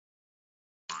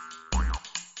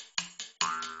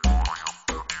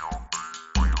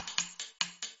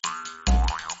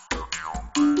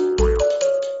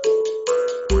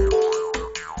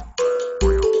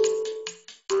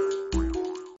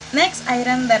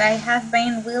item that I have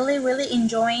been really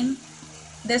enjoying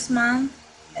this month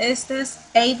is this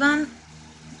Avon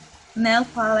nail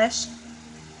polish,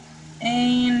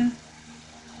 and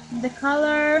the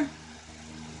color,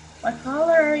 what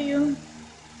color are you?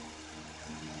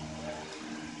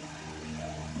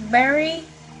 Very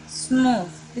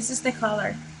smooth. This is the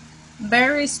color,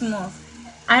 very smooth.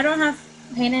 I don't have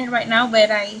painted right now, but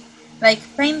I like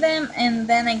paint them and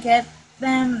then I get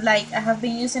them, like I have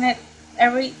been using it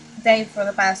every day for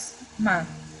the past month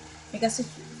because it's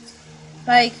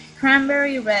like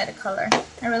cranberry red color.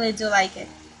 I really do like it.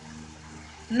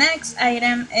 Next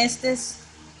item is this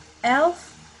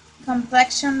elf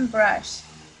complexion brush.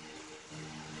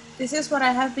 This is what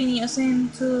I have been using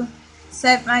to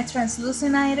set my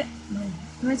translucent items.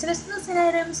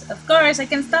 Of course, I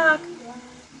can talk.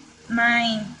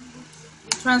 My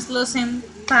translucent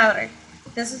powder.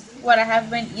 This is what I have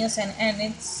been using, and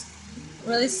it's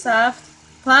really soft.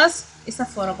 Plus, it's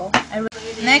affordable.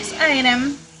 Next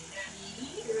item.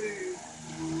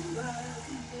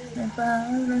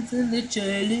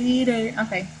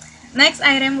 Okay. Next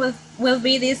item will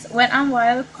be this Wet n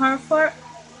Wild Comfort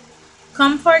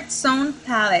Zone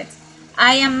palette.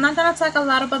 I am not gonna talk a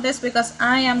lot about this because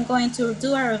I am going to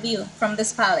do a review from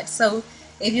this palette. So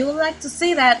if you would like to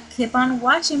see that, keep on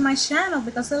watching my channel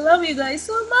because I love you guys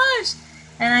so much,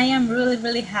 and I am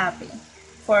really happy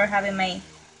for having my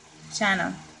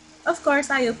channel. Of course,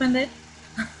 I opened it.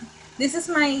 This is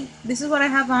what I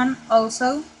have on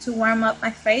also to warm up my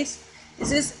face.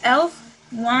 This is Elf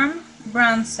Warm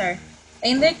Bronzer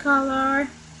in the color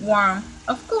Warm.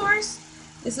 Of course,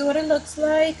 this is what it looks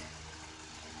like.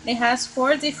 It has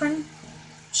 4 different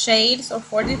shades or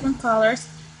 4 different colors.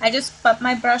 I just pop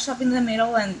my brush up in the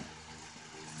middle and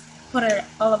put it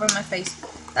all over my face.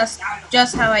 That's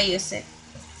just how I use it.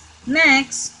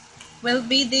 Next will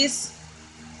be this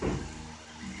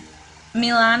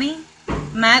Milani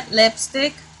matte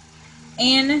lipstick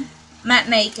in Matte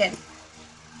Naked.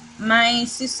 My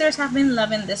sisters have been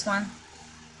loving this one.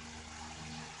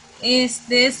 Is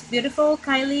this beautiful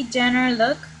Kylie Jenner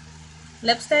look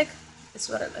lipstick? This is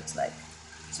what it looks like.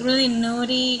 It's really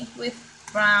nudie with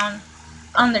brown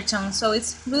undertone, so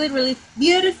it's really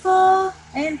beautiful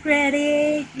and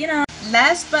pretty, you know.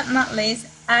 Last but not least,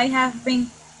 I have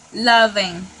been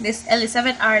loving this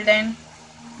Elizabeth Arden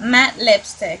matte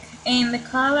lipstick in the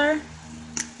color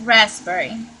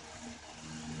Raspberry.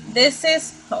 This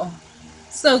is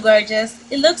so gorgeous.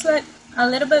 It looks like a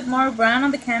little bit more brown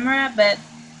on the camera, but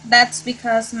that's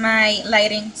because my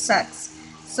lighting sucks.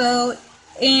 So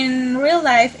in real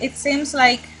life it seems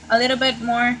like a little bit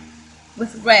more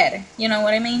with red, you know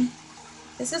what I mean?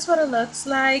 This is what it looks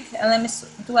like. Let me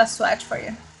do a swatch for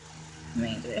you. Let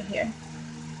me do it here.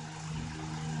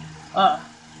 Oh,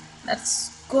 that's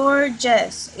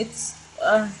gorgeous. It's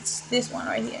this one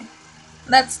right here.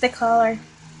 That's the color,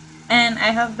 and I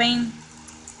have been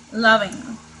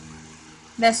loving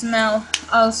the smell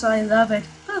also. I love it.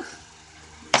 Whew.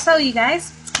 So you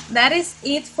guys, that is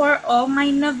it for all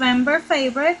my November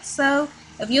favorites. So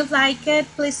if you like it,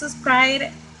 please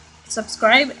subscribe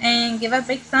and give a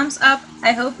big thumbs up.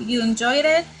 I hope you enjoyed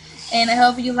it, and I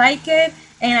hope you like it,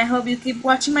 and I hope you keep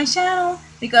watching my channel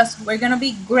because we're gonna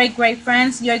be great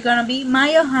friends. You're gonna be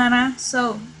my Johanna.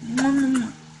 So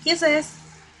kisses.